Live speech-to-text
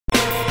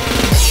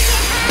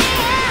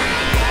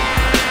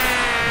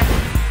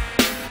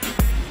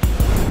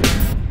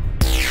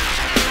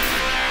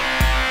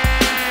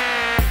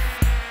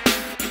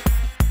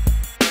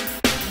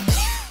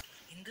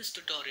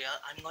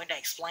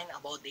explain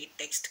about the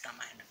text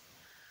command.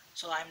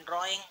 So I'm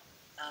drawing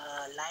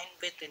a line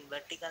width in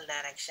vertical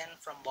direction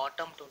from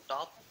bottom to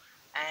top,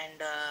 and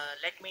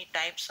let me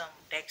type some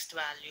text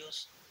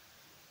values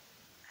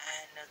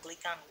and click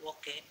on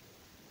OK.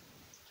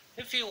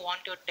 If you want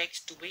your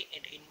text to be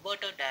in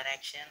inverted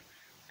direction,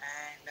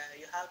 and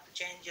you have to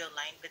change your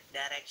line width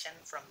direction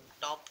from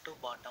top to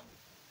bottom.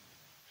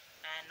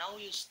 And now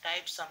you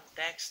type some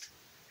text,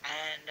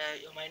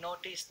 and you might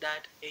notice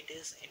that it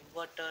is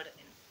inverted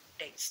in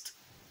text.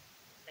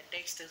 The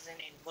text is in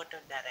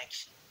inverted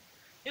direction.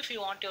 If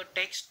you want your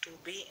text to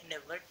be in a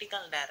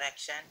vertical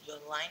direction, your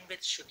line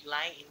width should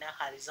lie in a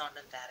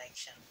horizontal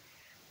direction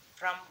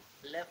from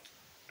left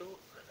to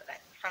right,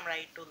 from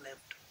right to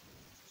left.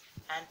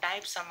 And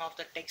type some of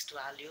the text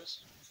values.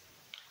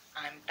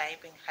 I'm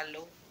typing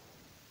hello,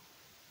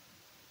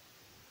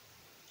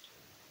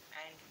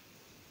 and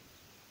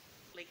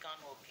click on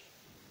OK.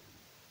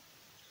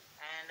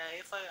 And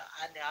if I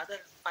and the other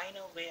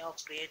final way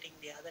of creating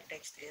the other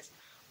text is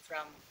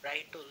from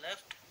right to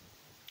left,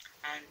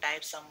 and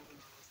type some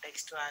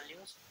text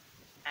values.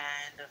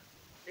 And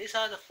these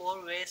are the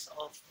four ways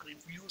of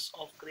views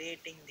of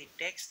creating the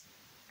text.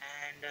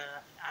 And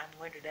I'm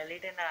going to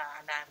delete it,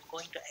 and I'm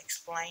going to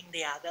explain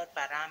the other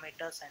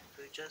parameters and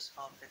features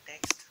of the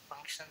text,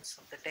 functions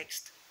of the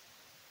text.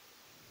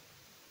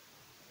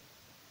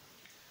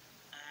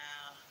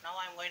 Now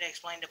I'm going to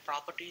explain the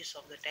properties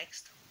of the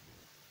text.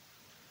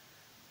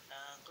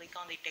 Click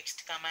on the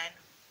text command,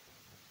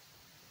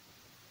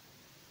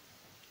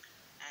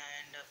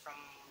 and from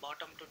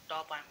bottom to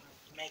top I'm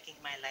making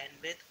my line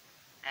width,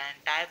 and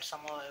type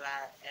some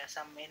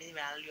any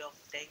value of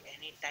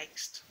any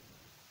text.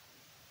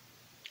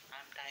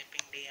 I'm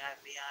typing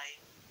DRVI,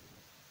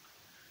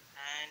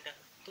 and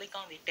click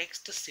on the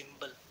text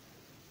symbol.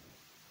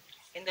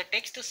 In the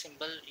text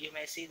symbol you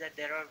may see that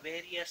there are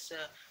various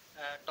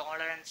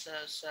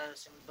tolerances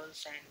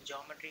symbols and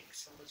geometric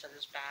symbols such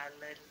as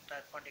parallel,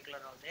 perpendicular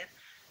are there.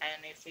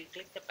 And if we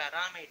click the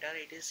parameter,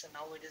 it is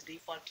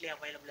defaultly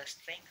available as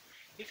string.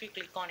 If you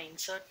click on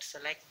insert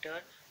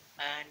selector,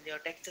 and your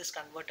text is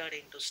converted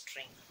into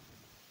string.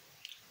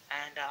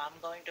 And I'm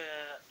going to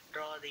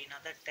draw the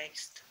another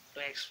text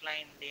to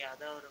explain the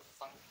other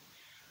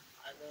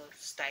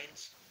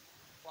styles,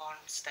 font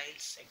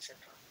styles, etc.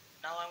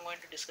 Now I'm going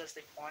to discuss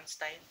the font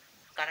style.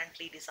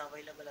 Currently it is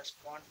available as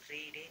font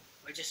 3D,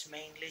 which is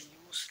mainly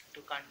used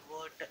to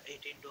convert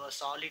it into a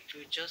solid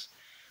features.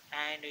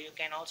 And you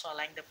can also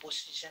align the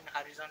position,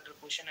 horizontal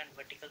position and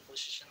vertical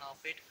position of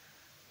it.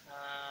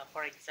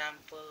 For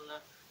example,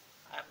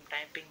 I'm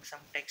typing some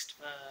text.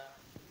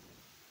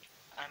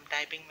 I'm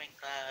typing my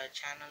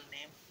channel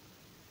name,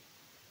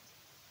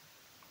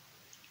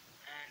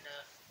 and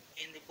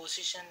in the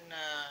position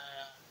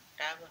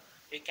tab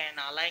you can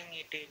align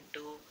it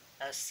into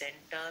a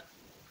center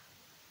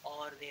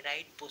or the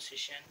right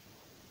position.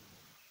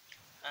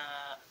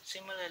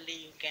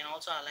 Similarly, you can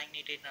also align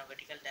it in a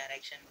vertical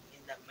direction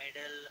in the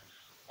middle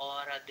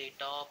or at the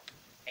top,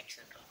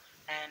 etc.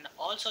 And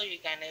also you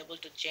can able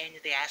to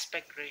change the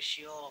aspect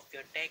ratio of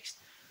your text,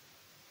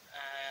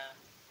 uh,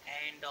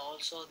 and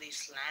also the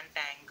slant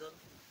angle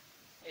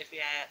if you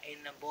are in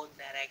both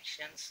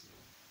directions,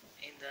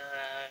 in the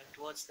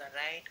towards the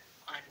right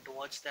and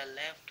towards the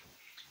left.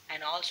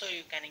 And also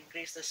you can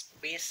increase the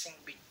spacing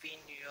between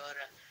your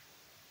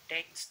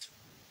text.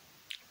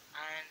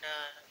 And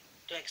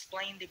to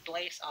explain the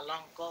place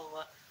along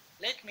curve,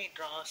 let me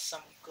draw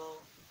some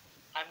curve.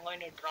 I'm going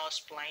to draw a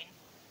spline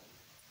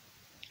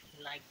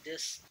like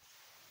this,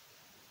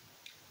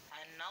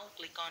 and now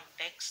click on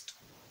text,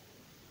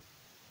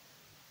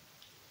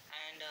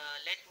 and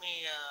let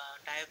me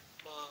type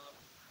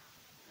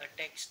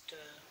a text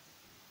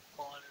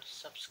called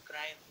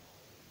subscribe.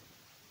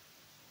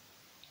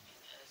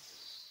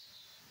 Yes.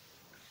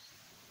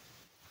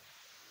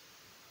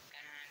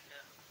 And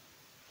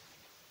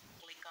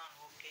click on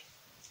OK.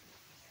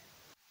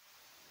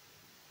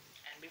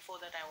 And before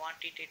that I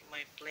want it in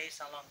my place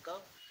along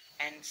curve,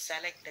 and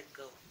select the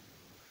curve.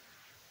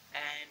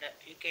 And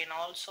you can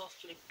also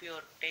flip your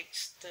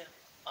text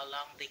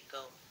along the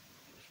curve.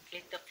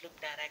 Click the flip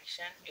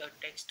direction, your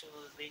text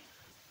will be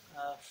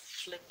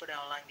flipped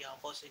along the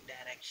opposite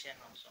direction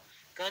also.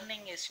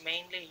 Kerning is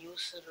mainly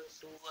used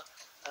to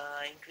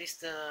increase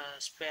the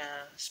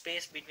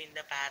space between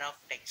the pair of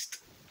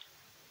text.